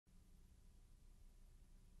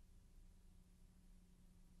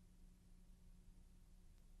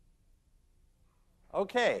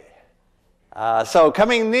Okay, so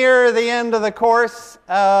coming near the end of the course,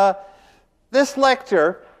 this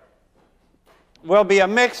lecture will be a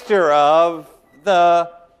mixture of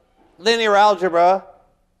the linear algebra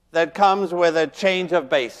that comes with a change of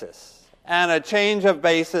basis. And a change of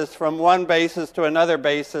basis from one basis to another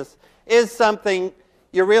basis is something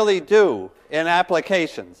you really do in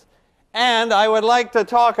applications. And I would like to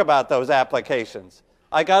talk about those applications.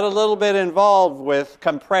 I got a little bit involved with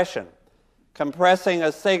compression. Compressing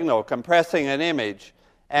a signal, compressing an image,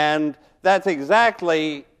 and that's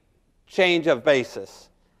exactly change of basis.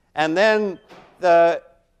 And then the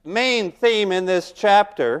main theme in this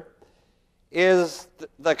chapter is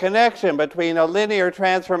the connection between a linear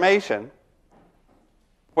transformation,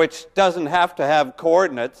 which doesn't have to have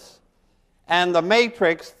coordinates, and the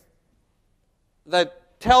matrix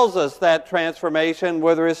that tells us that transformation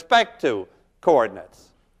with respect to coordinates.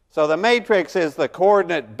 So the matrix is the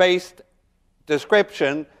coordinate-based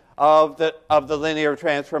description of the linear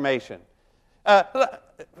transformation.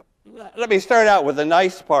 Let me start out with the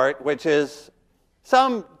nice part, which is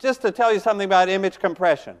just to tell you something about image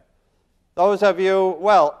compression. Those of you,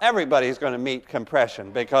 well, everybody's going to meet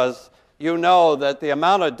compression because you know that the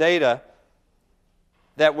amount of data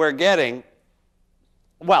that we're getting,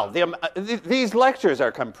 well, these lectures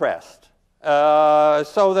are compressed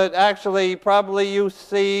so that actually probably you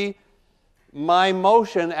see my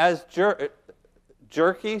motion as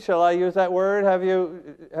jerky, shall I use that word? Have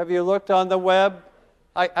you looked on the web?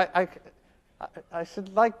 I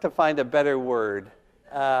should like to find a better word.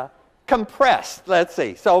 Compressed, let's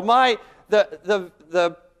see. So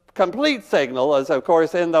the complete signal is, of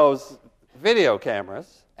course, in those video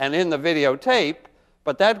cameras and in the videotape,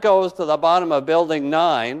 but that goes to the bottom of building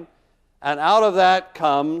 9, and out of that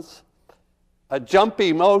comes a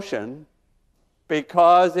jumpy motion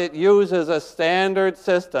because it uses a standard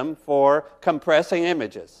system for compressing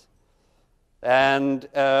images. And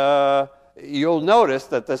you'll notice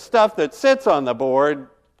that the stuff that sits on the board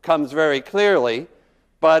comes very clearly,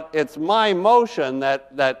 but it's my motion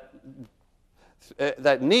that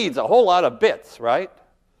needs a whole lot of bits, right?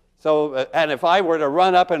 So, and if I were to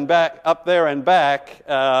run up there and back,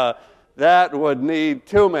 that would need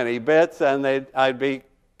too many bits, and I'd be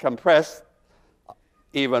compressed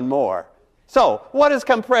even more. So, what does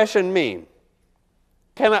compression mean?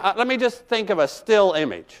 Let me just think of a still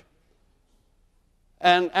image.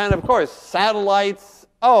 And of course, satellites,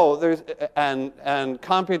 and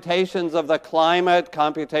computations of the climate,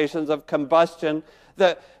 computations of combustion.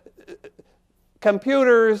 The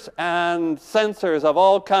computers and sensors of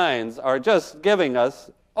all kinds are just giving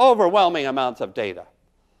us overwhelming amounts of data.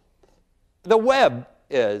 The web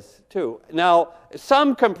is, too. Now,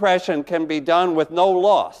 some compression can be done with no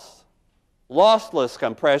loss. Lossless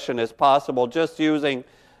compression is possible just using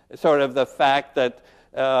sort of the fact that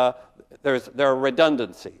there are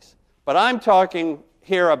redundancies. But I'm talking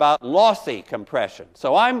here about lossy compression.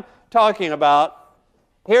 So I'm talking about,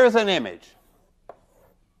 here's an image.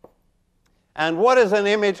 And what does an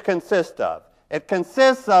image consist of? It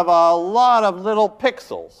consists of a lot of little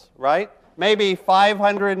pixels, right? Maybe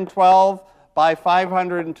 512 by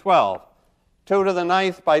 512, 2 to the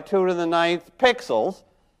 9th by 2 to the 9th pixels.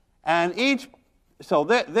 And so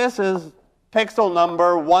this is pixel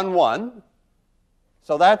number 11.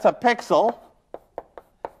 So that's a pixel.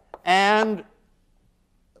 And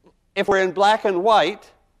if we're in black and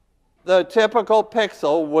white, the typical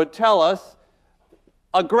pixel would tell us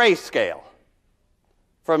a grayscale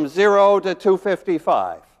from 0 to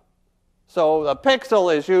 255. So the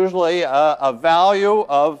pixel is usually a value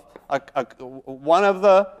of one of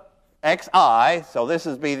the xi. So this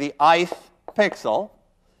would be the ith pixel.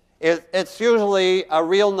 It's usually a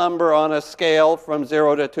real number on a scale from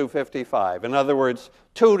 0 to 255. In other words,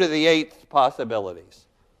 2 to the 8th possibilities.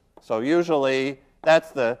 So usually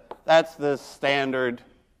that's the standard.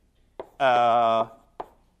 So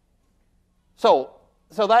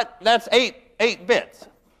that's 8 bits.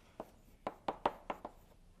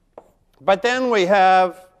 But then we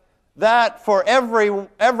have that for every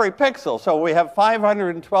pixel. So we have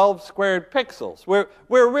 512 squared pixels. We're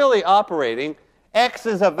really operating. X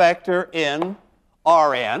is a vector in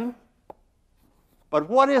Rn. But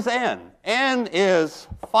what is n? N is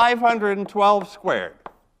 512 squared.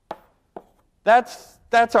 That's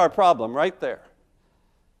our problem right there.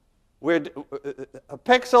 A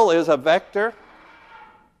pixel is a vector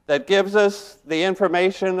that gives us the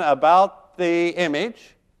information about the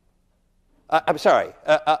image. I'm sorry.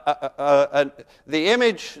 The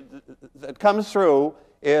image that comes through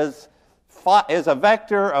is a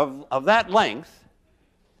vector of that length.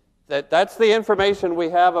 That's the information we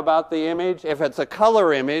have about the image. If it's a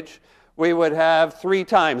color image, we would have 3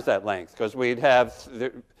 times that length, because we'd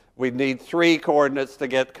need 3 coordinates to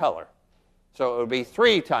get color. So it would be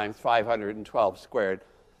 3 times 512 squared.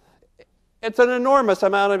 It's an enormous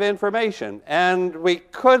amount of information, and we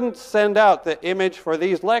couldn't send out the image for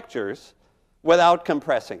these lectures without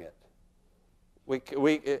compressing it.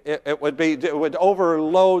 It would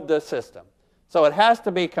overload the system. So it has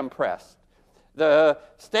to be compressed. The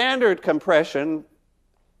standard compression,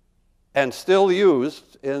 and still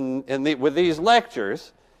used with these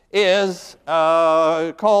lectures, is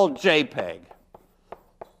called JPEG.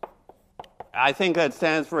 I think that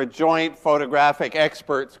stands for a Joint Photographic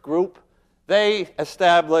Experts Group. They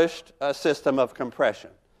established a system of compression.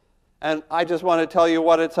 And I just want to tell you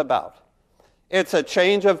what it's about. It's a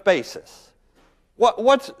change of basis.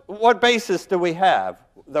 What basis do we have?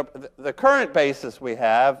 The current basis we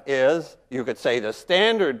have is, you could say the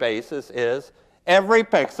standard basis is, every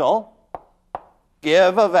pixel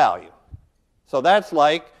give a value. So that's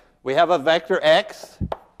like, we have a vector x,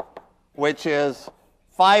 which is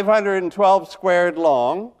 512 squared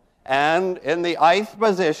long, and in the ith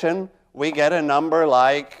position, we get a number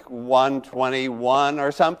like 121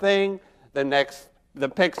 or something. The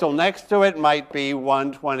pixel next to it might be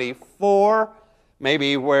 124,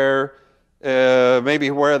 maybe where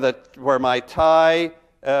my tie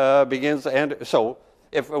begins to end. So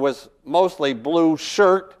if it was mostly blue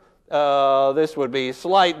shirt, this would be a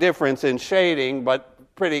slight difference in shading, but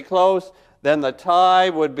pretty close. Then the tie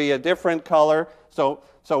would be a different color. So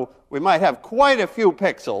we might have quite a few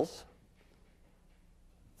pixels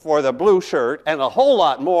for the blue shirt and a whole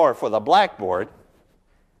lot more for the blackboard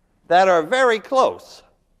that are very close.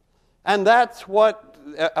 And that's what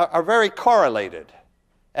are very correlated.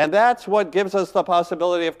 And that's what gives us the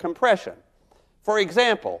possibility of compression. For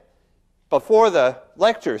example, before the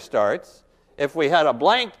lecture starts, if we had a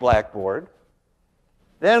blank blackboard,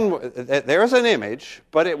 then there's an image,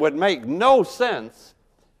 but it would make no sense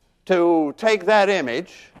to take that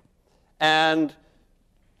image and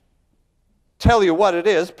tell you what it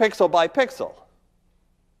is pixel by pixel.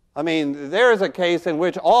 I mean, there is a case in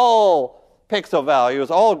which all pixel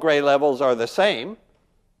values, all gray levels are the same,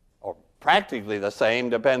 or practically the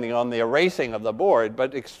same depending on the erasing of the board,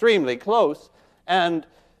 but extremely close. And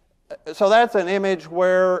so that's an image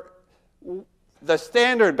where the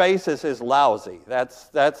standard basis is lousy. That's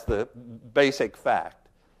the basic fact.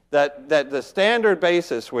 That the standard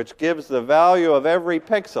basis, which gives the value of every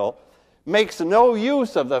pixel, makes no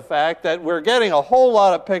use of the fact that we're getting a whole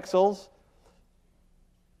lot of pixels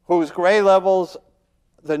whose gray levels,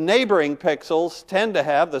 the neighboring pixels tend to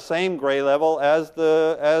have the same gray level as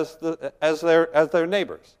their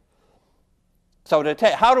neighbors. So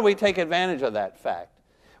how do we take advantage of that fact?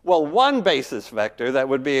 Well, one basis vector that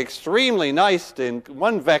would be extremely nice to include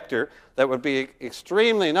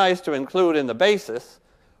in the basis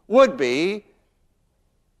would be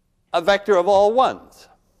a vector of all ones.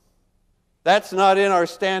 That's not in our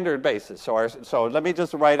standard basis. So let me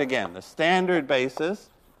just write again. The standard basis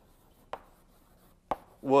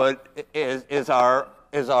is our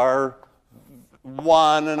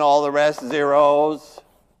 1 and all the rest zeros,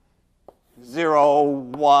 0,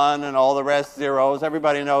 1 and all the rest zeros.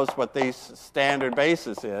 Everybody knows what the standard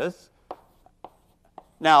basis is.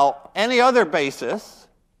 Now, any other basis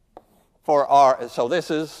so this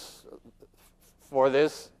is for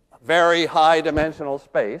this very high dimensional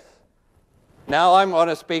space. Now I'm going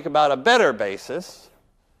to speak about a better basis.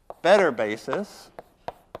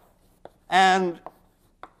 And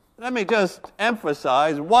let me just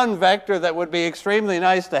emphasize, one vector that would be extremely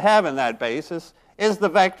nice to have in that basis is the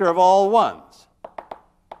vector of all ones.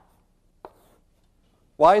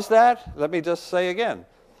 Why is that? Let me just say again.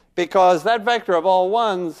 Because that vector of all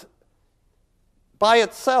ones, by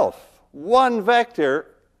itself, one vector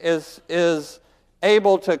is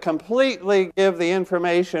able to completely give the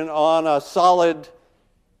information on a solid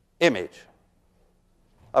image.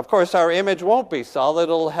 Of course, our image won't be solid.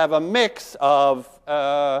 It'll have a mix of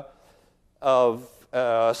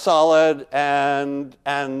solid and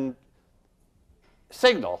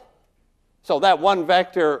signal. So that one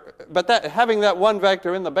vector, having that one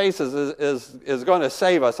vector in the basis is going to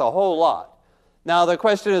save us a whole lot. Now the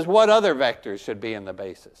question is, what other vectors should be in the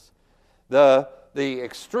basis? The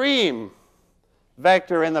extreme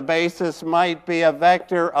vector in the basis might be a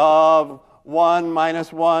vector of 1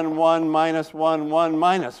 minus 1, 1 minus 1, 1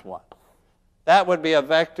 minus 1. That would be a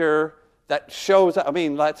vector that shows,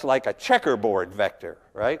 that's like a checkerboard vector,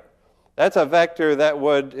 right? That's a vector that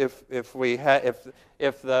would, if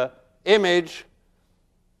the image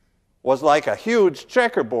was like a huge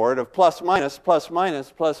checkerboard of plus minus, plus minus,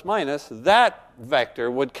 plus minus, that vector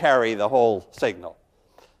would carry the whole signal.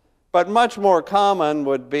 But much more common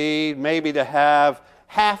would be maybe to have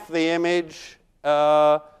half the image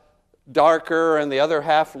darker and the other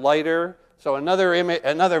half lighter. So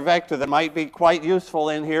another vector that might be quite useful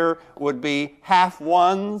in here would be half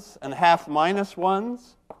ones and half minus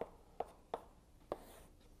ones.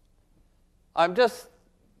 I'm just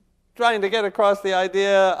trying to get across the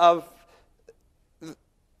idea of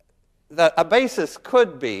that a basis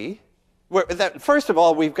could be, that first of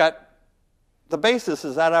all, we've got the basis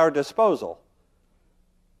is at our disposal.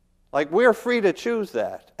 Like, we're free to choose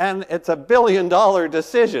that. And it's a $1 billion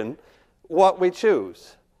decision what we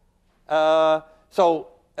choose. And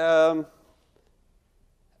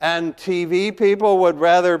TV people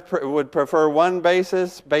would prefer one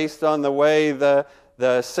basis based on the way the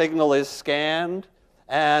signal is scanned,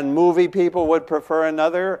 and movie people would prefer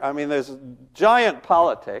another. I mean, there's giant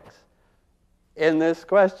politics in this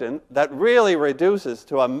question that really reduces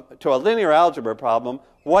to a linear algebra problem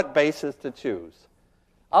what basis to choose.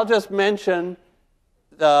 I'll just mention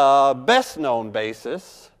the best known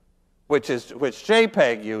basis, which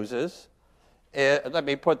JPEG uses. Let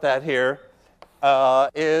me put that here.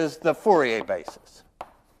 Is the Fourier basis.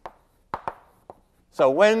 So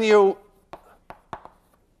when you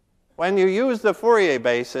use the Fourier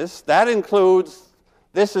basis, that includes,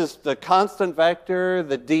 this is the constant vector,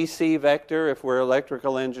 the DC vector if we're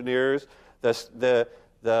electrical engineers, the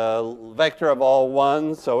vector of all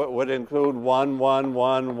ones, so it would include 1, 1,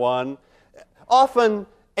 1, 1. Often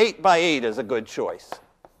 8 by 8 is a good choice.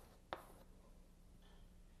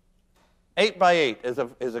 8 by 8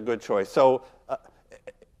 is a good choice. So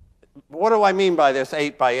what do I mean by this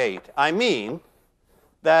 8 by 8? I mean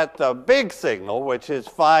that the big signal, which is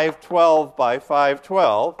 512 by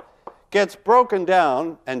 512, gets broken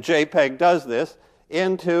down, and JPEG does this,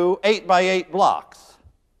 into 8 by 8 blocks.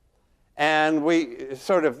 And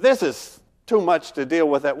this is too much to deal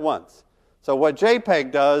with at once. So what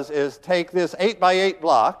JPEG does is take this 8 by 8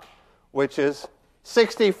 block, which is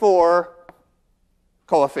 64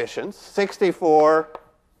 coefficients, 64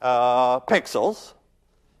 pixels,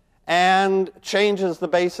 and changes the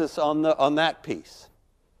basis on that piece.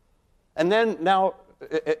 And then now,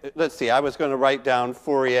 let's see, I was going to write down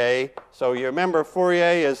Fourier. So you remember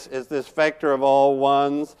Fourier is this vector of all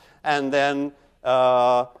ones, and then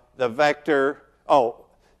the vector,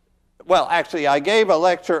 well, actually, I gave a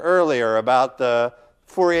lecture earlier about the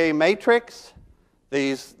Fourier matrix,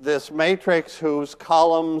 this matrix whose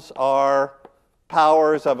columns are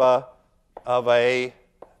powers of a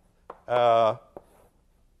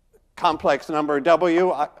complex number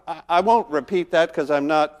W. I won't repeat that because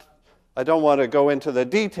I don't want to go into the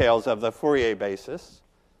details of the Fourier basis.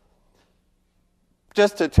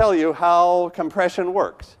 Just to tell you how compression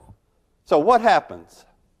works. So what happens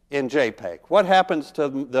in JPEG? What happens to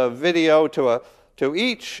the video, to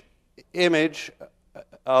each image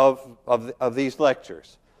of these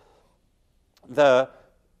lectures?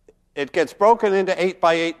 It gets broken into 8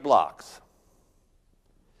 by 8 blocks.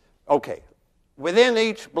 Okay. Within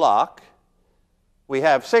each block, we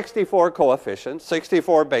have 64 coefficients,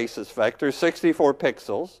 64 basis vectors, 64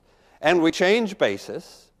 pixels, and we change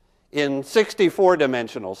basis in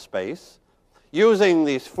 64-dimensional space using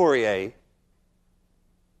these Fourier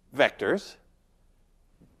vectors.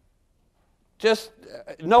 Just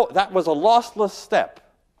note that was a lossless step.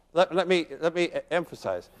 Let me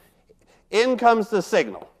emphasize. In comes the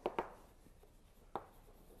signal,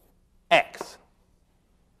 X.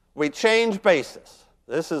 We change basis.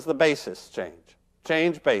 This is the basis change.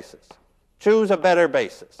 Change basis. Choose a better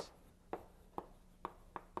basis.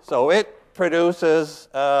 So it produces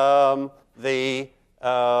the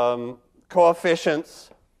coefficients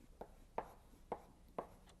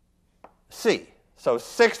C. So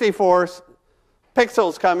 64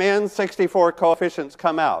 pixels come in, 64 coefficients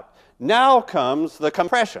come out. Now comes the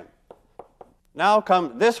compression.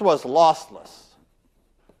 This was lossless.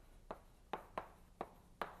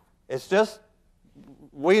 It's just,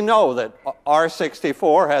 we know that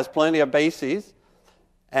R64 has plenty of bases,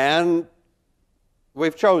 and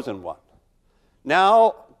we've chosen one.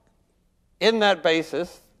 Now, in that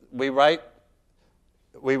basis, we write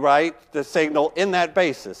the signal in that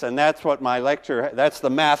basis, and that's what that's the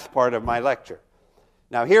math part of my lecture.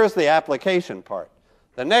 Now, here's the application part.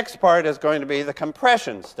 The next part is going to be the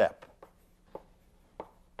compression step.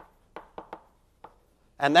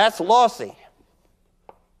 And that's lossy.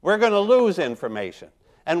 We're going to lose information.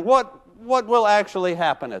 And what will actually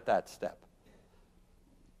happen at that step?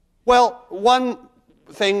 Well, one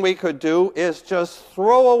thing we could do is just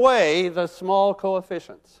throw away the small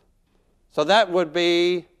coefficients. So that's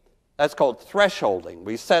called thresholding.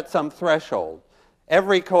 We set some threshold.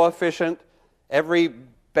 Every coefficient, every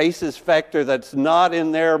basis vector that's not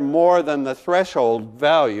in there more than the threshold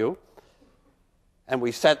value, and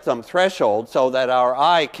we set some threshold so that our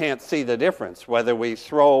eye can't see the difference, whether we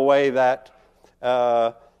throw away that,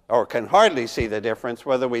 or can hardly see the difference,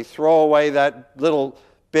 whether we throw away that little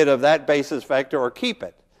bit of that basis vector or keep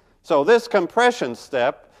it. So this compression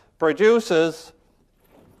step produces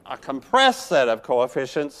a compressed set of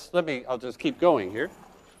coefficients. I'll just keep going here.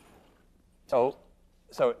 So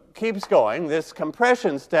it keeps going. This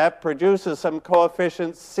compression step produces some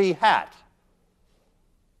coefficients C hat,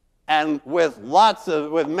 and with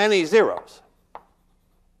many zeros.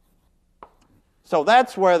 So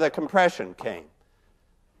that's where the compression came.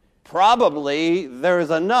 Probably there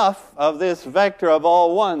is enough of this vector of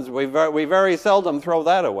all ones. We very seldom throw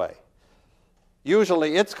that away.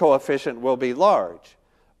 Usually its coefficient will be large.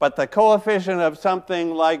 But the coefficient of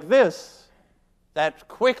something like this, that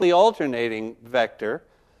quickly alternating vector,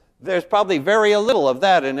 there's probably very little of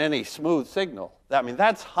that in any smooth signal. I mean,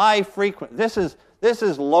 that's high frequency. This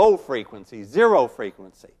is low frequency, zero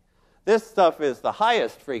frequency. This stuff is the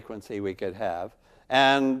highest frequency we could have,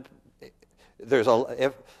 and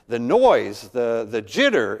if the noise, the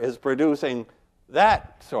jitter is producing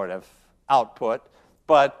that sort of output,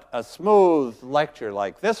 but a smooth lecture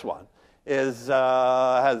like this one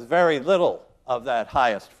has very little of that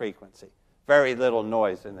highest frequency, very little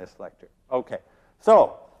noise in this lecture. Okay,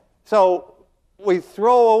 so we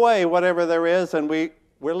throw away whatever there is, and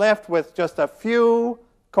we're left with just a few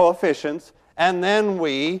coefficients, and then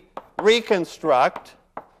we reconstruct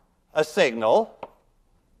a signal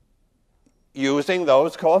using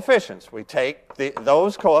those coefficients. We take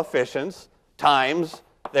those coefficients times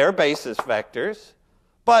their basis vectors,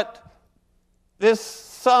 but this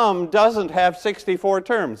sum doesn't have 64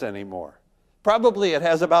 terms anymore. Probably it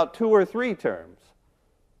has about 2 or 3 terms.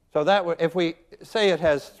 So that if we say it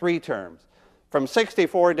has 3 terms, from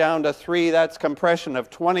 64 down to 3, that's compression of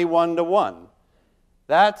 21 to 1.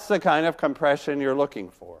 That's the kind of compression you're looking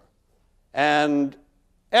for. And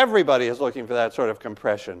everybody is looking for that sort of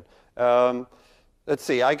compression. Let's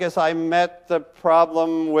see, I guess I met the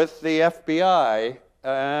problem with the FBI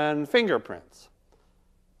and fingerprints.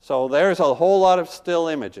 So there's a whole lot of still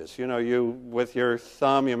images. You know, with your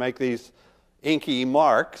thumb, you make these inky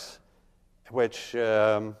marks, which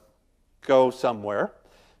go somewhere.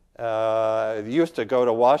 It used to go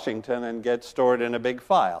to Washington and get stored in a big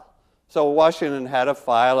file. So Washington had a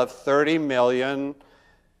file of 30 million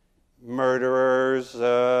murderers,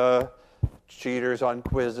 cheaters on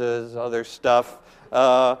quizzes, other stuff,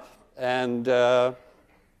 and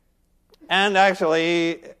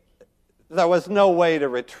actually there was no way to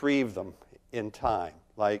retrieve them in time.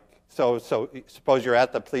 So suppose you're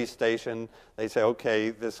at the police station, they say, okay,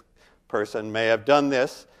 this person may have done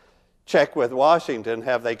this. Check with Washington,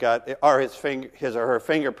 are his or her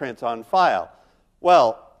fingerprints on file?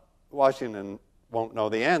 Well, Washington won't know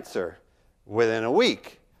the answer within a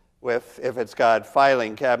week if it's got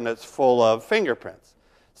filing cabinets full of fingerprints.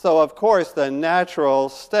 So, of course, the natural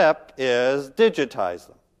step is digitize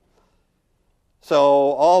them. So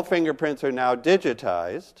all fingerprints are now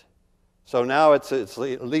digitized. So now it's at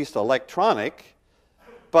least electronic,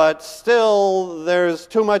 but still there's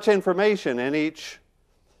too much information in each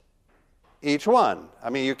one. I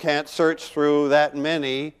mean, you can't search through that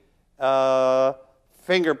many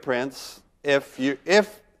fingerprints if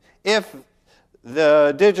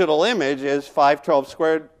the digital image is 512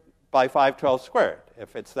 squared by 512 squared,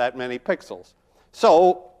 if it's that many pixels.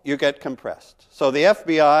 So you get compressed. So the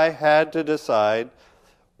FBI had to decide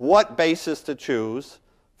what basis to choose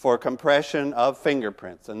for compression of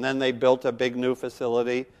fingerprints. And then they built a big new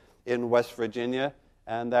facility in West Virginia,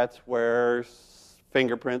 and that's where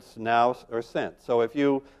fingerprints now are sent. So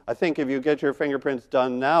I think if you get your fingerprints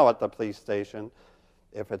done now at the police station,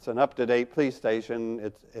 if it's an up-to-date police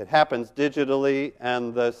station, it happens digitally,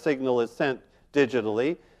 and the signal is sent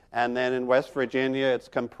digitally. And then in West Virginia, it's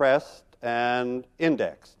compressed and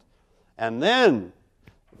indexed. And then,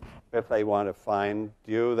 if they want to find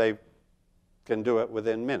you, they can do it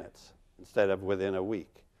within minutes instead of within a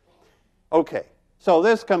week. Okay, so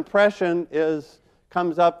this compression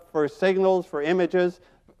comes up for signals, for images.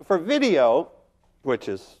 For video, which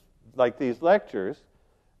is like these lectures,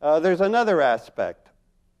 there's another aspect.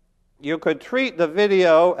 You could treat the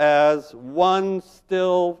video as one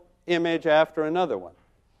still image after another one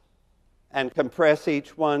and compress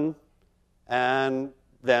each one and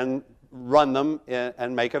then run them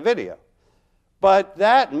and make a video. But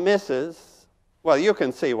that misses, well, you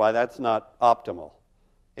can see why that's not optimal.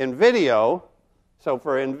 In video, so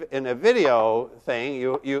in a video thing,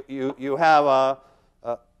 you have a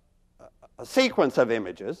sequence of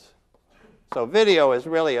images. So video is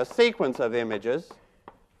really a sequence of images.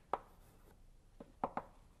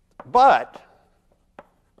 But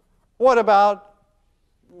what about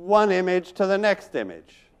one image to the next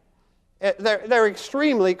image? They're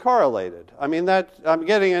extremely correlated. I mean, I'm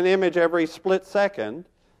getting an image every split second,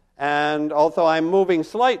 and although I'm moving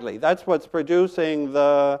slightly, that's what's producing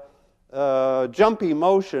the jumpy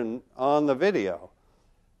motion on the video.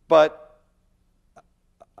 But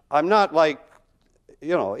I'm not like,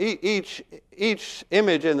 you know, each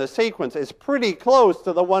image in the sequence is pretty close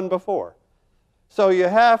to the one before. So you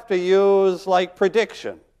have to use like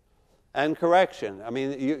prediction and correction. I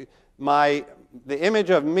mean, the image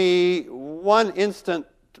of me one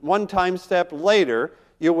time step later,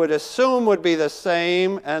 you would assume would be the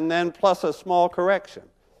same and then plus a small correction.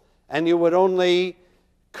 And you would only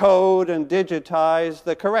code and digitize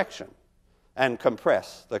the correction and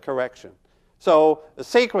compress the correction. So the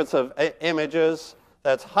sequence of images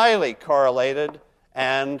that's highly correlated,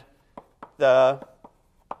 and the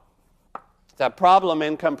problem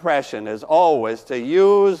in compression is always to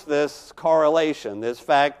use this correlation, this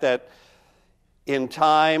fact that in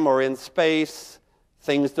time or in space,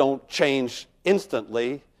 things don't change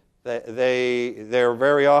instantly. They're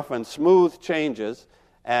very often smooth changes,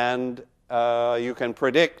 and you can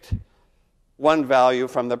predict one value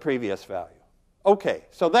from the previous value. Okay,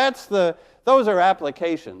 so those are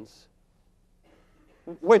applications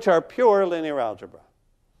which are pure linear algebra.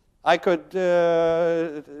 I could,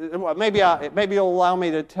 maybe you'll allow me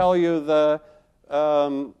to tell you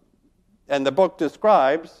and the book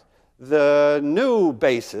describes the new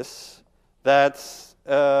basis that's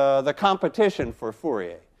the competition for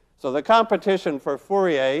Fourier. So the competition for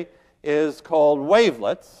Fourier is called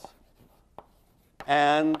wavelets,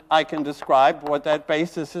 and I can describe what that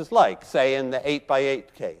basis is like, say in the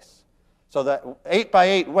 8x8 case. So the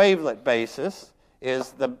 8x8 wavelet basis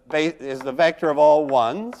is the vector of all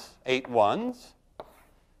ones, 8 ones.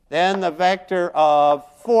 Then the vector of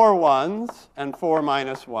 4 ones and 4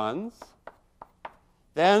 minus ones.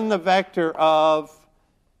 Then the vector of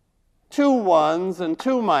 2 ones and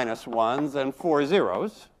 2 minus ones and 4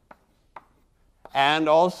 zeros. And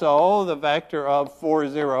also the vector of 4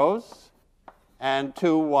 zeros and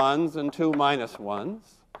 2 ones and 2 minus ones.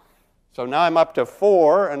 So now I'm up to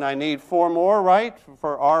 4, and I need 4 more, right,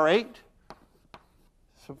 for R8.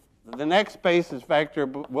 So the next basis vector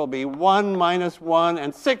will be 1 minus 1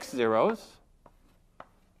 and 6 zeros.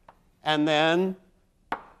 And then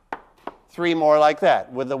 3 more like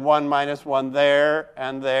that, with the 1 minus 1 there,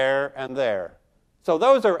 and there, and there. So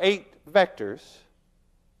those are 8 vectors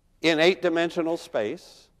in 8-dimensional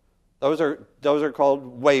space. Those are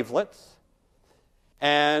called wavelets.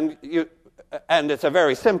 And it's a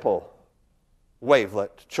very simple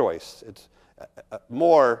wavelet choice. It's a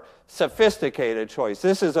more sophisticated choice.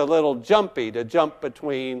 This is a little jumpy to jump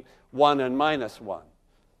between 1 and minus 1.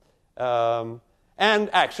 And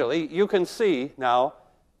actually, you can see now,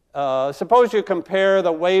 suppose you compare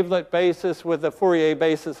the wavelet basis with the Fourier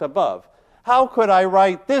basis above. How could I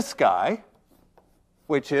write this guy,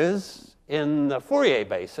 which is in the Fourier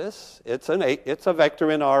basis? It's a vector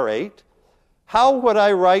in R8. How would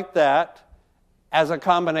I write that as a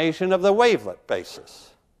combination of the wavelet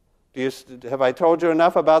basis? Have I told you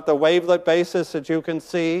enough about the wavelet basis that you can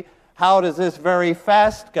see? How does this very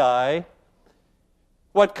fast guy,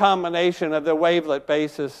 what combination of the wavelet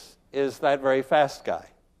basis is that very fast guy?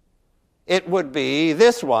 It would be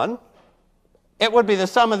this one. It would be the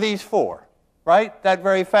sum of these 4, right? That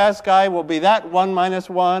very fast guy will be that 1 minus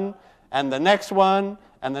 1, and the next one,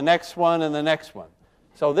 and the next one, and the next one.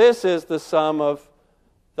 So this is the sum of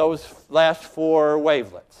those last 4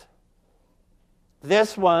 wavelets.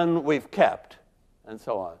 This one we've kept, and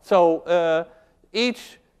so on. So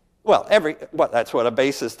that's what a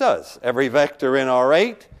basis does. Every vector in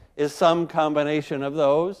R8 is some combination of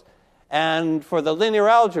those. And for the linear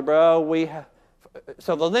algebra,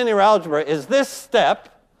 so the linear algebra is this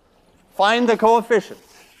step, find the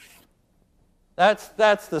coefficients. That's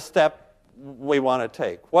the step we want to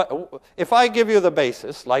take. If I give you the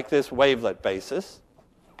basis, like this wavelet basis,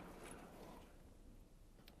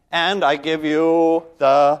 and I give you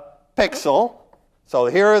the pixel, so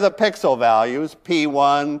here are the pixel values,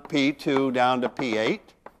 P1, P2, down to P8.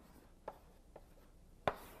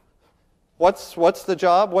 What's the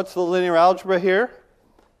job? What's the linear algebra here?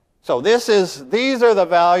 So these are the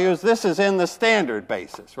values. This is in the standard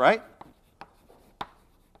basis, right?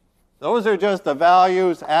 Those are just the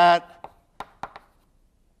values at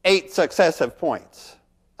 8 successive points.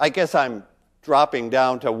 I guess I'm dropping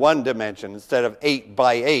down to 1 dimension. Instead of 8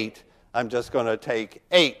 by 8, I'm just going to take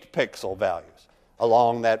 8 pixel values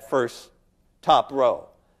along that first top row.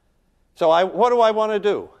 So what do I want to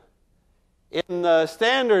do? In the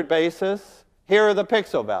standard basis, here are the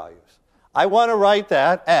pixel values. I want to write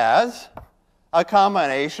that as a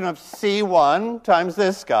combination of C1 times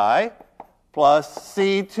this guy plus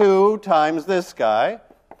C2 times this guy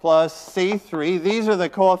plus C3. These are the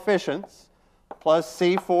coefficients plus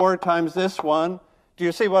C4 times this one. Do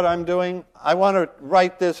you see what I'm doing? I want to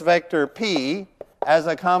write this vector P as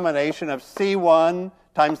a combination of C1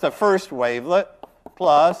 times the first wavelet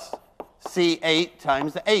plus C8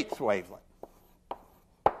 times the eighth wavelet.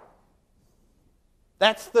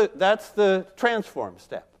 That's the transform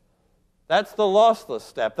step. That's the lossless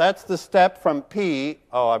step. That's the step from P.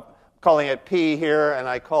 Oh, I'm calling it P here, and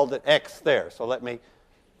I called it X there. So let me,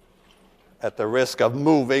 at the risk of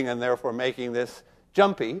moving and therefore making this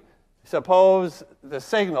jumpy, suppose the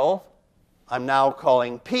signal I'm now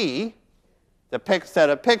calling P, the set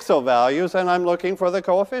of pixel values, and I'm looking for the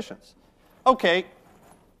coefficients. Okay,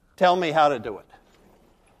 tell me how to do it.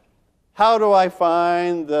 How do I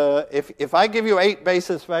find the, if I give you 8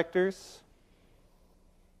 basis vectors,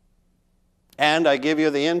 and I give you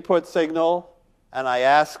the input signal, and I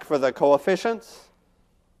ask for the coefficients,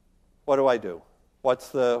 what do? What's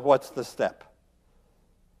the step?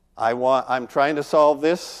 I'm trying to solve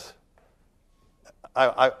this.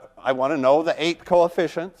 I want to know the 8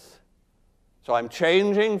 coefficients. So I'm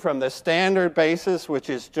changing from the standard basis,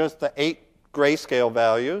 which is just the 8 grayscale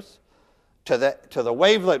values, to the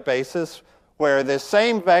wavelet basis, where this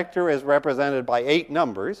same vector is represented by 8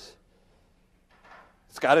 numbers.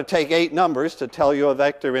 It's got to take 8 numbers to tell you a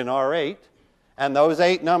vector in R8, and those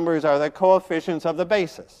 8 numbers are the coefficients of the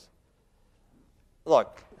basis.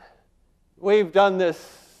 Look, we've done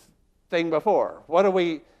this thing before. What do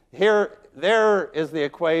we, there is the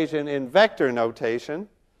equation in vector notation.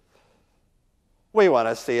 We want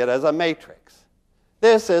to see it as a matrix.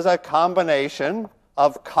 This is a combination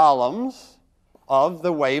of columns of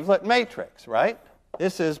the wavelet matrix, right?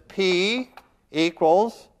 This is P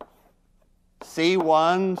equals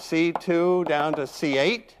C1, C2 down to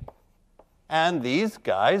C8, and these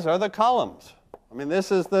guys are the columns. I mean,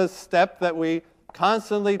 this is the step that we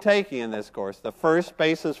constantly taking in this course. The first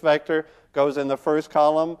basis vector goes in the first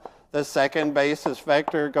column, the second basis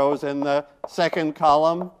vector goes in the second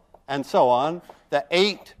column, and so on. The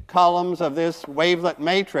 8 columns of this wavelet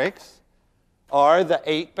matrix are the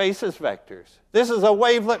 8 basis vectors. This is a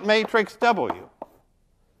wavelet matrix W.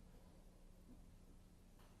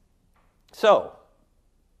 So,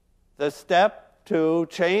 the step to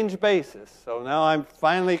change basis. So now I'm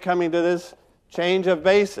finally coming to this change of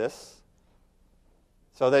basis.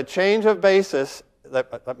 So the change of basis,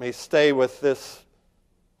 let me stay with this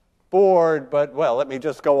board, but, well, let me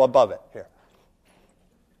just go above it here.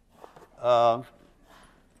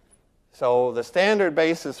 So the standard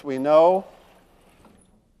basis we know,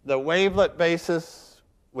 the wavelet basis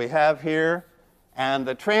we have here, and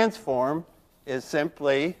the transform is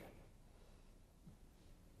simply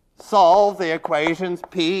solve the equations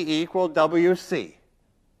P equal WC.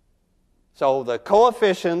 So the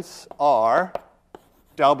coefficients are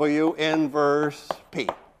W inverse P,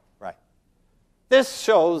 right? This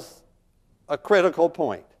shows a critical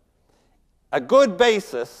point. A good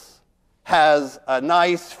basis has a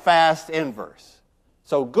nice fast inverse.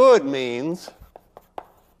 So good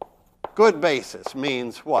basis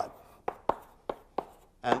means what?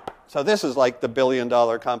 And so this is like the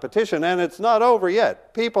billion-dollar competition, and it's not over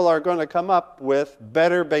yet. People are going to come up with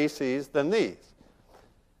better bases than these.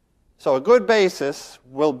 So a good basis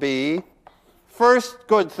will be, first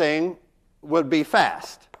good thing would be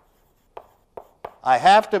fast. I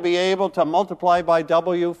have to be able to multiply by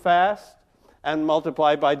W fast and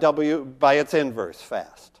multiply by W by its inverse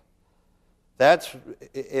fast. That's,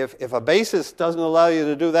 if a basis doesn't allow you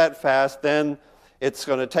to do that fast, then it's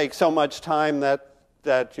going to take so much time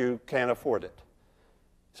that you can't afford it.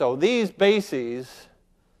 So these bases,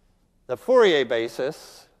 the Fourier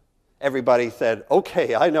basis, everybody said,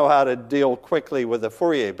 okay, I know how to deal quickly with the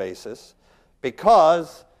Fourier basis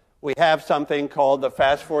because we have something called the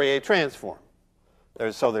fast Fourier transform.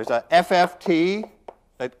 There's a FFT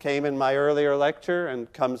that came in my earlier lecture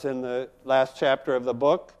and comes in the last chapter of the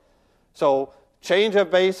book. So change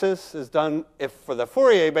of basis is done, if for the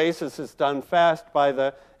Fourier basis, it's done fast by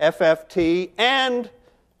the FFT, and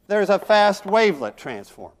there's a fast wavelet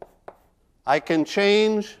transform. I can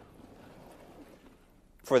change,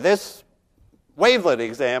 for this wavelet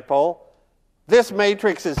example, this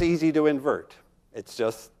matrix is easy to invert. It's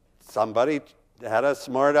just somebody had a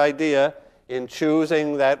smart idea in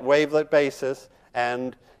choosing that wavelet basis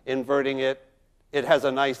and inverting it. It has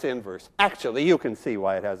a nice inverse. Actually, you can see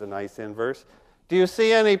why it has a nice inverse. Do you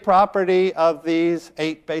see any property of these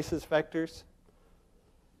 8 basis vectors?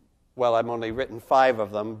 Well, I've only written 5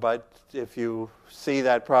 of them, but if you see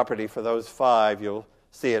that property for those 5, you'll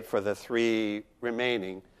see it for the 3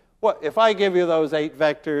 remaining. If I give you those 8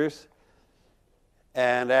 vectors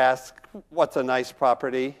and ask, what's a nice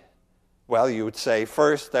property? Well, you would say,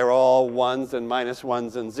 first, they're all 1s and minus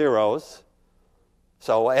 1s and 0s.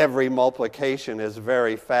 So every multiplication is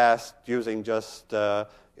very fast using just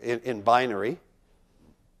in binary.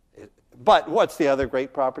 But what's the other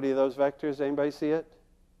great property of those vectors? Anybody see it?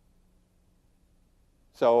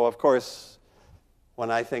 So, of course,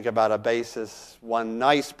 when I think about a basis, one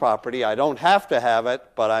nice property, I don't have to have it,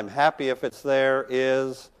 but I'm happy if it's there,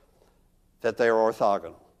 is that they're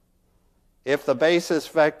orthogonal. If the basis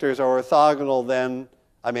vectors are orthogonal, then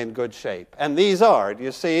I'm in good shape. And these are. Do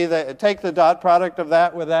you see that? Take the dot product of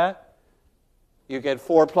that with that. You get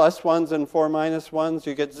 4 plus 1s and 4 minus 1s,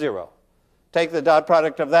 you get 0. Take the dot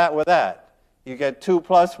product of that with that. You get 2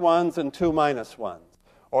 plus 1s and 2 minus 1s.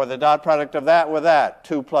 Or the dot product of that with that,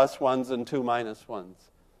 2 plus 1s and 2 minus 1s.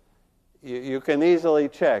 You can easily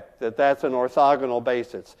check that that's an orthogonal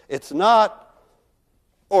basis. It's not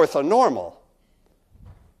orthonormal.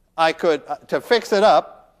 I could, to fix it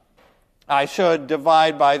up, I should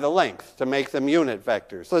divide by the length to make them unit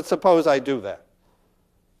vectors. Let's suppose I do that.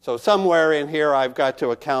 So somewhere in here I've got to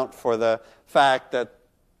account for the fact that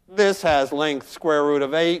this has length square root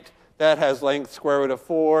of 8, that has length square root of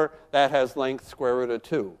 4, that has length square root of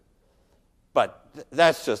 2. But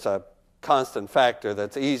that's just a constant factor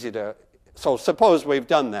that's easy to... So suppose we've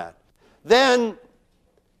done that. Then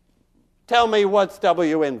tell me what's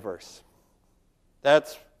W inverse.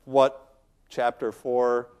 That's what Chapter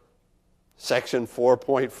 4, Section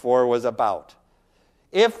 4.4 was about.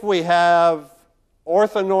 If we have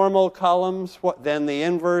orthonormal columns, then the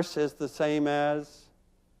inverse is the same as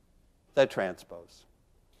the transpose.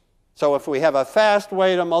 So if we have a fast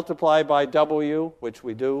way to multiply by W, which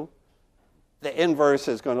we do, the inverse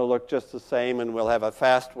is going to look just the same, and we'll have a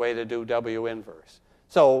fast way to do W inverse.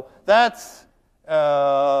 So that's,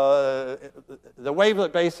 the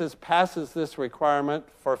wavelet basis passes this requirement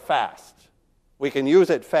for fast. We can use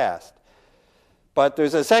it fast. But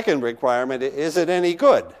there's a second requirement. Is it any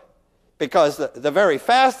good? Because the very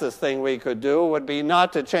fastest thing we could do would be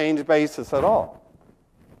not to change basis at all.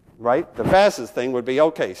 Right? The fastest thing would be,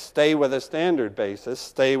 okay, stay with a standard basis,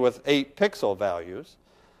 stay with 8 pixel values.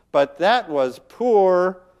 But that was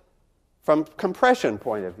poor from compression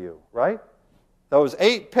point of view, right? Those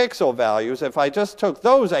 8 pixel values, if I just took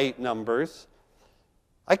those 8 numbers,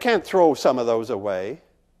 I can't throw some of those away.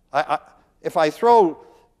 If I throw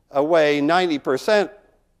away 90%,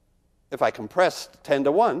 if I compress 10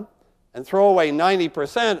 to 1, and throw away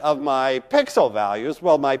 90% of my pixel values,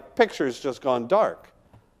 well, my picture's just gone dark.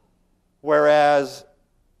 Whereas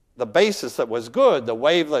the basis that was good, the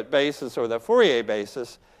wavelet basis or the Fourier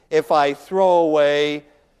basis, if I throw away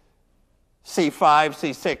C5,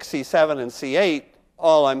 C6, C7, and C8,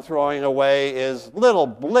 all I'm throwing away is little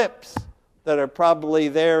blips that are probably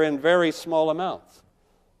there in very small amounts.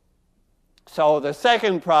 So the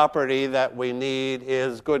second property that we need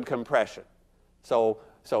is good compression. So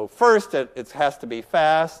first, it has to be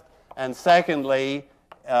fast, and secondly,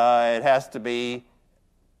 it has to be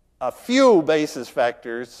a few basis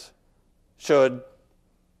vectors should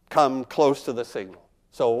come close to the signal.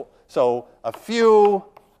 So a few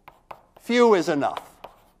is enough.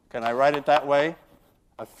 Can I write it that way?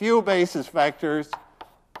 A few basis vectors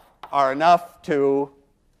are enough to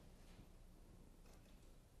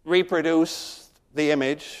reproduce the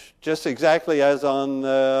image just exactly as on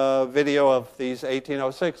the video of these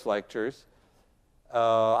 1806 lectures.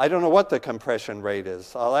 I don't know what the compression rate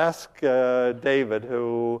is. I'll ask David,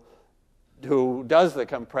 who does the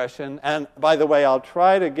compression. And by the way, I'll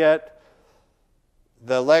try to get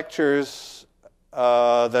the lectures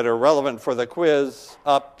that are relevant for the quiz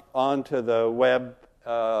up onto the web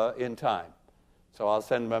in time. So I'll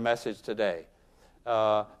send him a message today.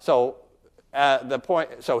 So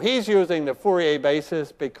he's using the Fourier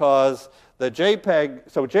basis because the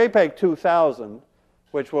JPEG 2000,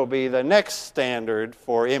 which will be the next standard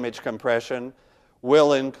for image compression,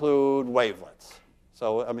 will include wavelets.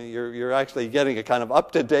 So, I mean, you're actually getting a kind of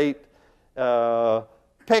up-to-date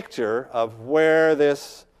picture of where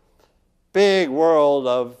this big world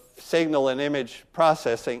of signal and image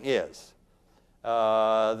processing is.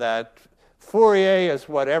 That Fourier is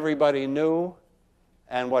what everybody knew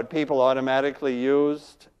and what people automatically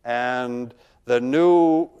used, and the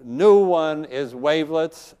new one is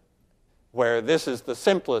wavelets, where this is the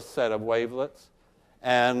simplest set of wavelets,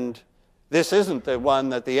 and This isn't the one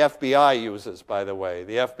that the FBI uses, by the way.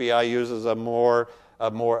 The FBI uses a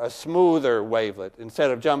smoother wavelet. Instead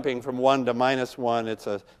of jumping from 1 to -1, it's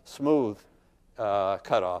a smooth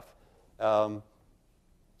cutoff.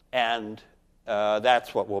 And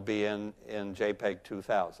that's what will be in JPEG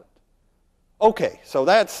 2000. Okay, so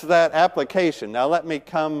that's that application. Now let me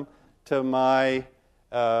come to my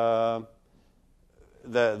the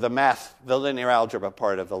linear algebra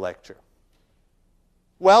part of the lecture.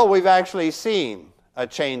 Well, we've actually seen a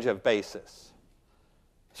change of basis.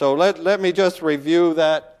 So let me just review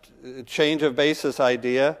that change of basis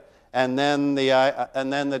idea, and then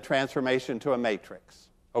the transformation to a matrix.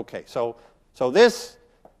 Okay, so this,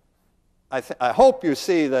 I hope you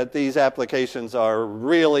see that these applications are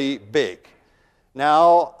really big.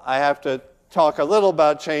 Now I have to talk a little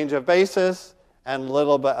about change of basis and a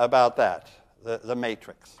little bit about that, the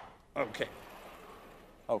matrix. Okay.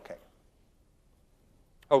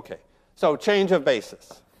 So change of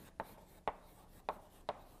basis.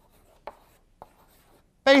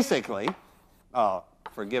 Basically,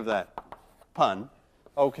 forgive that pun.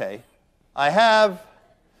 Okay, I have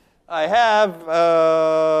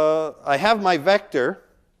my vector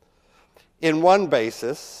in one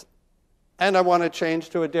basis, and I want to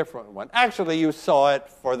change to a different one. Actually, you saw it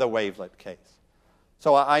for the wavelet case.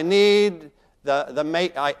 So I need let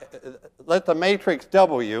the matrix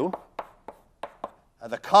W,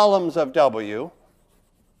 the columns of W,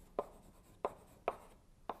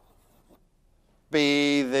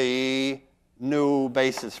 be the new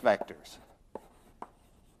basis vectors.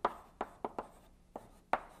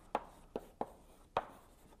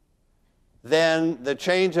 Then the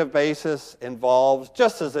change of basis involves,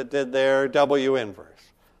 just as it did there, W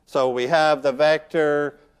inverse. So we have the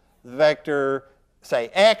vector, say,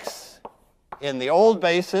 X in the old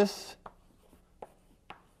basis,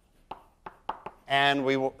 and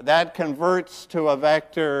that converts to a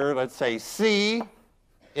vector, let's say, C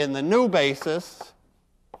in the new basis,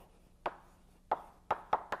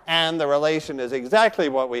 and the relation is exactly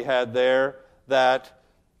what we had there, that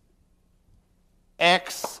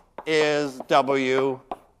X is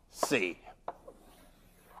WC.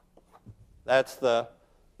 That's the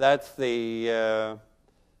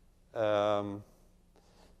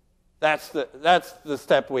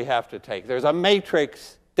step we have to take. There's a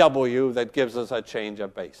matrix W that gives us a change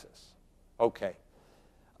of basis. Okay.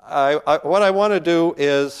 What I want to do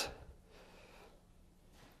is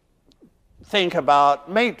think about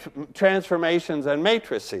transformations and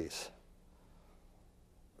matrices.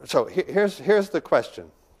 So here's the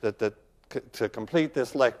question to complete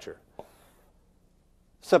this lecture.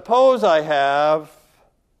 Suppose I have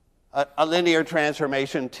a linear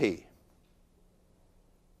transformation T.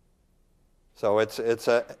 So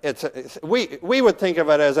we would think of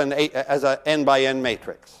it as an n by n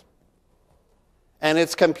matrix, and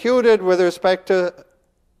it's computed with respect to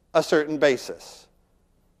a certain basis.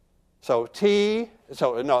 So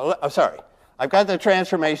I've got the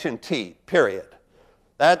transformation T, period.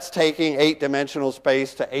 That's taking 8-dimensional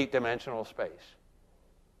space to 8-dimensional space.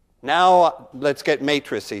 Now let's get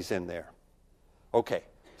matrices in there. Okay.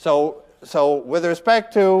 So with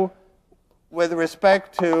respect to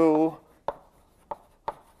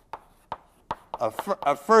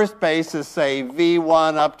a first basis, say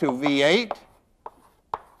V1 up to V8,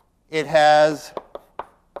 it has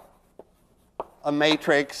a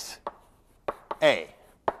matrix A.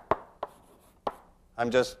 I'm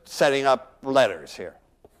just setting up letters here.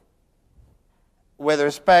 With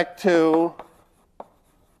respect to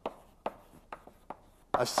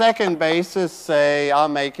a second basis, say I'll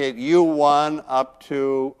make it U1 up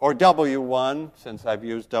to, or W1, since I've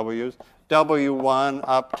used W's, W1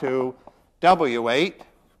 up to W8.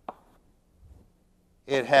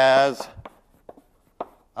 It has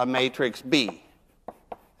a matrix B.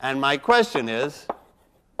 And my question is,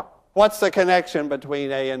 what's the connection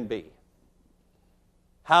between A and B?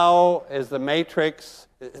 How is the matrix,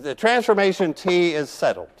 the transformation T is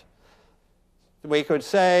settled. We could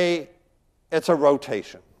say it's a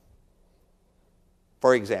rotation,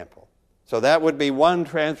 for example. So that would be one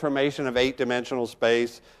transformation of 8-dimensional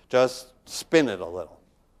space, just spin it a little,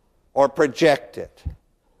 or project it,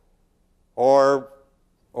 or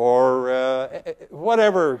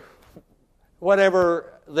whatever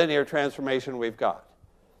linear transformation we've got.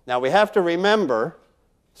 Now we have to remember,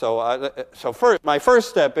 my first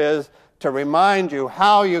step is to remind you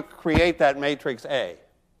how you create that matrix A.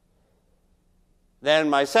 Then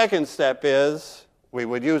my second step is we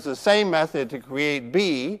would use the same method to create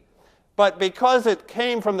B, but because it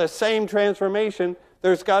came from the same transformation,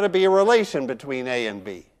 there's got to be a relation between A and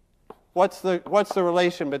B. What's the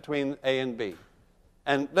relation between A and B?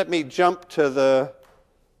 And let me jump to the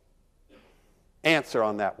answer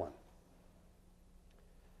on that one.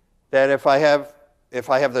 That if I have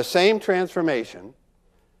the same transformation,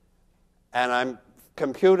 and I'm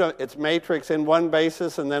compute its matrix in one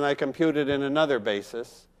basis, and then I compute it in another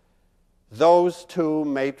basis, those two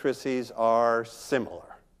matrices are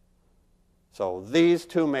similar. So these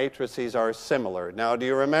two matrices are similar. Now, do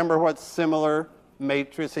you remember what similar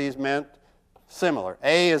matrices meant? Similar.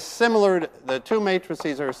 A is similar. The two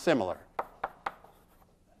matrices are similar.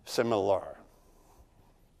 Similar.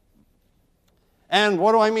 And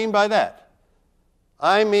what do I mean by that?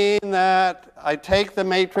 I mean that I take the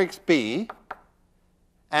matrix B,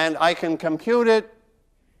 and I can compute it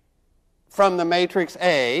from the matrix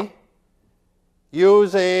A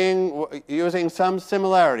using some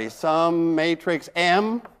similarity, some matrix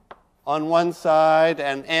M on one side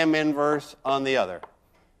and M inverse on the other.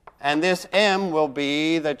 And this M will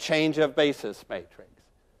be the change of basis matrix.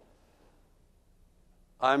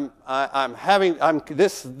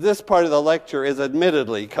 This part of the lecture is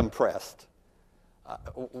admittedly compressed.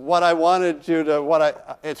 What I wanted you to,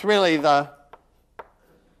 it's really the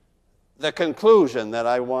conclusion that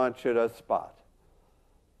I want you to spot.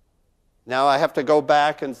 Now I have to go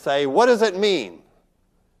back and say, what does it mean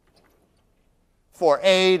for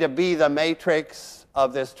A to be the matrix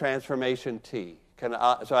of this transformation T?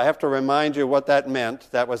 So I have to remind you what that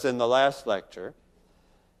meant. That was in the last lecture.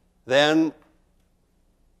 Then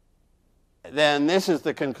this is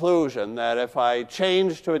the conclusion, that if I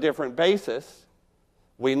change to a different basis,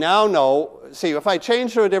 we now know, see, if I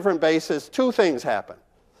change to a different basis, two things happen.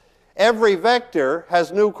 Every vector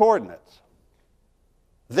has new coordinates.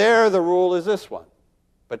 There, the rule is this one,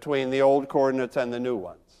 between the old coordinates and the new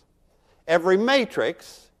ones. Every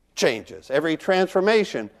matrix changes. Every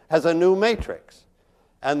transformation has a new matrix.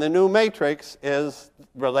 And the new matrix is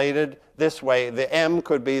related this way. The M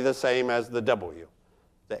could be the same as the W.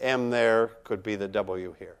 The M there could be the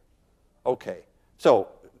W here. Okay, so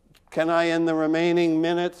can I, in the remaining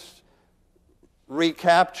minutes,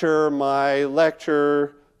 recapture my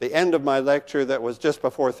lecture, the end of my lecture that was just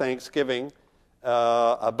before Thanksgiving,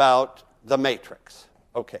 about the matrix?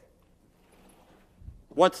 Okay.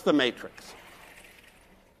 What's the matrix?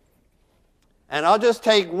 And I'll just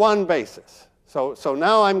take one basis. So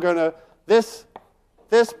now I'm going to, this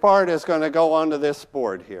part is going to go onto this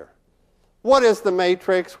board here. What is the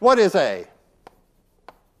matrix? What is A?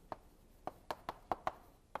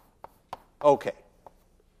 Okay.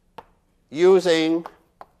 Using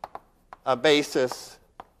a basis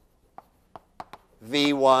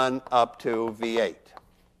V1 up to V8.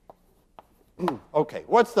 Okay,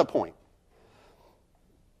 what's the point?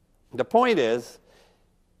 The point is,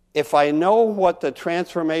 if I know what the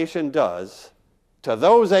transformation does to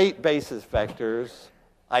those 8 basis vectors,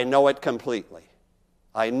 I know it completely.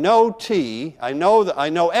 I know T. I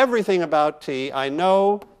know everything about T. I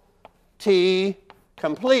know T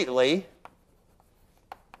completely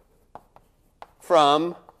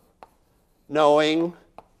from knowing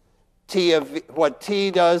what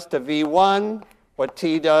T does to V1, what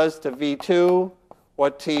T does to V2,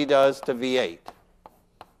 what T does to V8.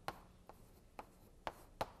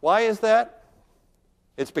 Why is that?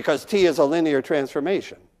 It's because T is a linear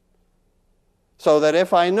transformation. So that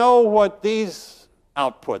if I know what these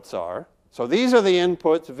outputs are, so these are the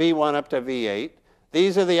inputs, V1 up to V8.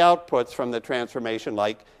 These are the outputs from the transformation,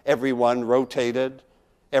 like every one rotated,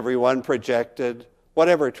 every one projected,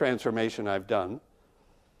 whatever transformation I've done.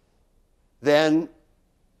 Then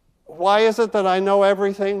why is it that I know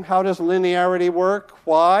everything? How does linearity work?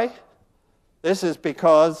 Why? This is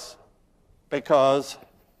because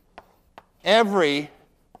every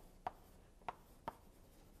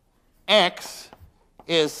x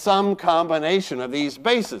is some combination of these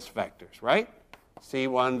basis vectors, right?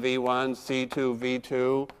 C1, V1, C2,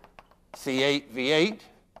 V2, C8,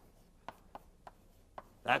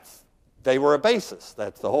 V8. They were a basis.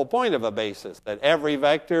 That's the whole point of a basis, that every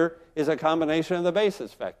vector is a combination of the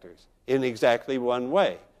basis vectors in exactly one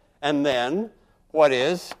way. And then, what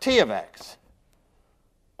is T of x?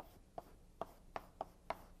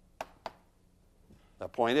 The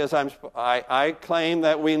point is, I claim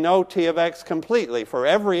that we know T of x completely for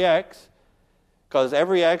every x, because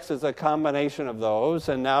every x is a combination of those,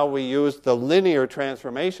 and now we use the linear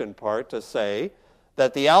transformation part to say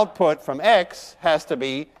that the output from x has to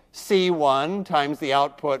be C1 times the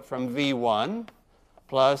output from V1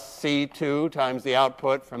 plus C2 times the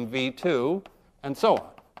output from V2, and so on,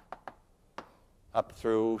 up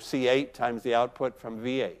through C8 times the output from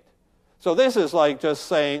V8. So this is like just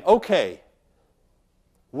saying, okay,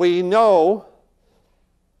 we know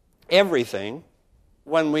everything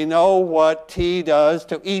when we know what t does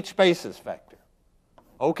to each basis vector.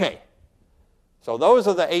 Okay, so those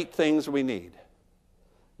are the 8 things we need.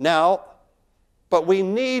 Now, but we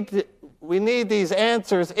need these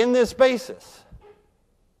answers in this basis.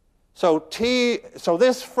 So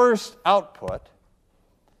this first output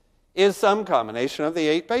is some combination of the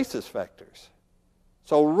 8 basis vectors.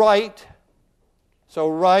 So write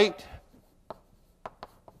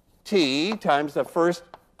t times the first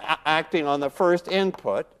acting on the first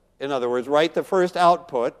input. In other words, write the first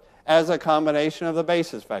output as a combination of the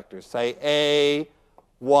basis vectors. Say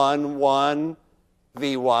A11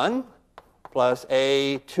 V1 plus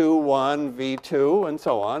A21 V2 and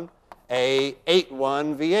so on,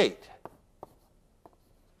 A81 V8.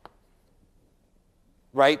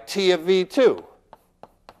 Write T of V2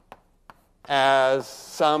 as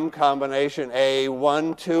some combination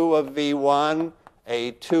A12 of V1,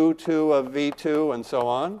 A22 of V2, and so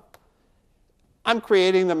on. I'm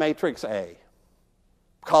creating the matrix A,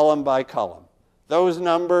 column by column. Those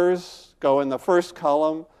numbers go in the first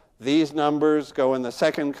column. These numbers go in the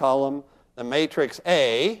second column. The matrix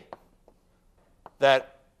A,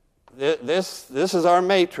 this is our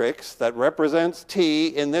matrix that represents T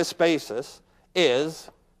in this basis, is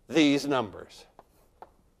these numbers.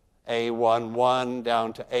 A11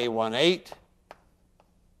 down to A18,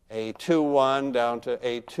 A21 down to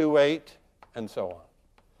A28, and so on.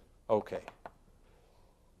 Okay.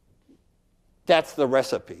 That's the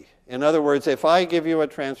recipe. In other words, if I give you a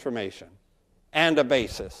transformation and a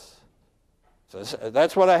basis, so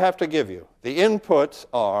that's what I have to give you. The inputs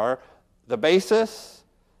are the basis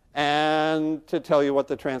and to tell you what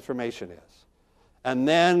the transformation is. And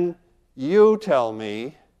then you tell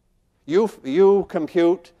me, you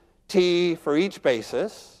compute T for each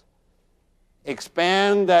basis,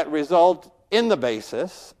 expand that result in the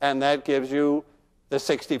basis, and that gives you the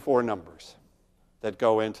 64 numbers that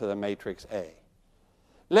go into the matrix A.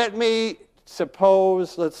 Let's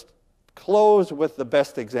close with the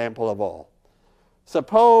best example of all.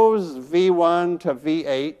 Suppose V1 to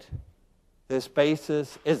V8, this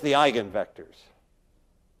basis, is the eigenvectors.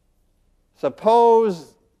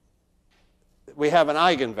 Suppose we have an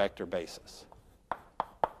eigenvector basis.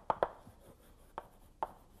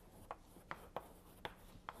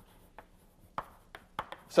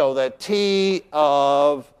 So that T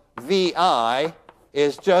of Vi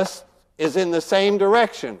is in the same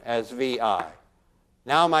direction as Vi.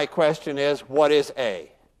 Now my question is, what is A?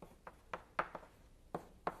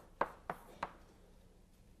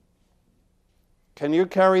 Can you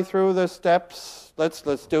carry through the steps? Let's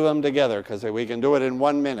do them together because we can do it in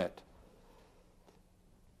 1 minute.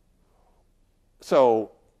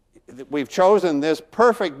 So we've chosen this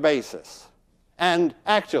perfect basis. And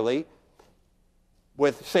actually,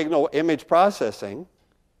 with signal image processing,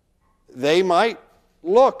 they might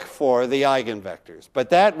look for the eigenvectors. But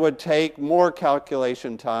that would take more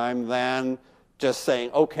calculation time than just saying,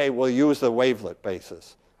 OK, we'll use the wavelet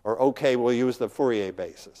basis, or OK, we'll use the Fourier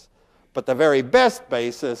basis. But the very best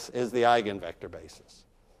basis is the eigenvector basis.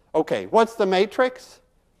 OK, what's the matrix?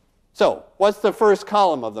 So what's the first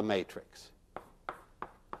column of the matrix?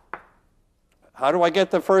 How do I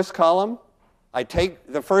get the first column? I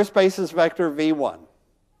take the first basis vector V1.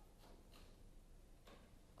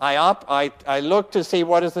 I look to see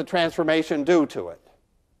what does the transformation do to it.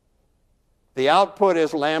 The output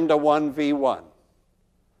is lambda 1 V1.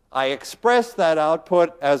 I express that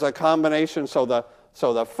output as a combination, so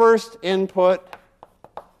the first input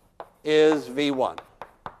is V1.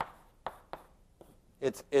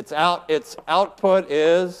 Its output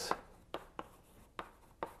is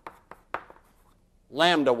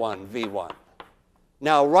lambda 1 V1.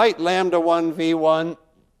 Now write lambda 1 V1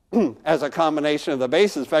 as a combination of the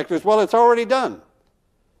basis vectors. Well, it's already done.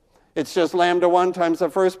 It's just lambda 1 times the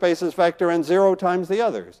first basis vector and 0 times the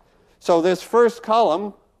others. So this first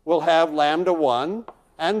column will have lambda 1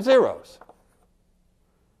 and zeros.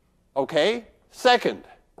 Okay? Second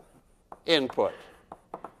input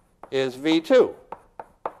is V2.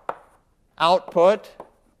 Output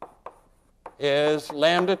is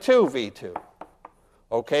lambda 2 V2.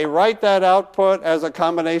 Okay, write that output as a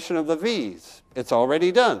combination of the V's. It's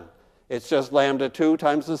already done. It's just lambda 2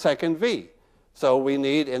 times the second V. So we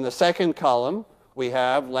need, in the second column, we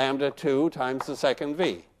have lambda 2 times the second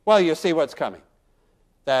V. Well, you see what's coming.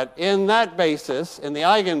 That in that basis, in the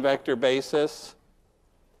eigenvector basis,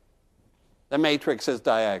 the matrix is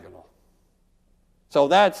diagonal. So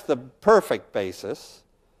that's the perfect basis.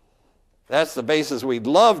 That's the basis we'd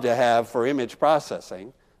love to have for image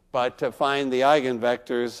processing. But to find the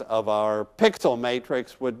eigenvectors of our pixel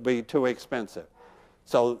matrix would be too expensive.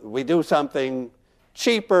 So we do something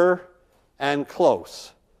cheaper and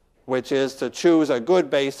close, which is to choose a good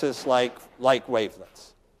basis like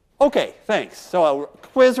wavelets. Okay, thanks. So a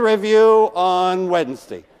quiz review on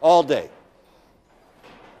Wednesday, all day.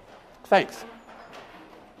 Thanks.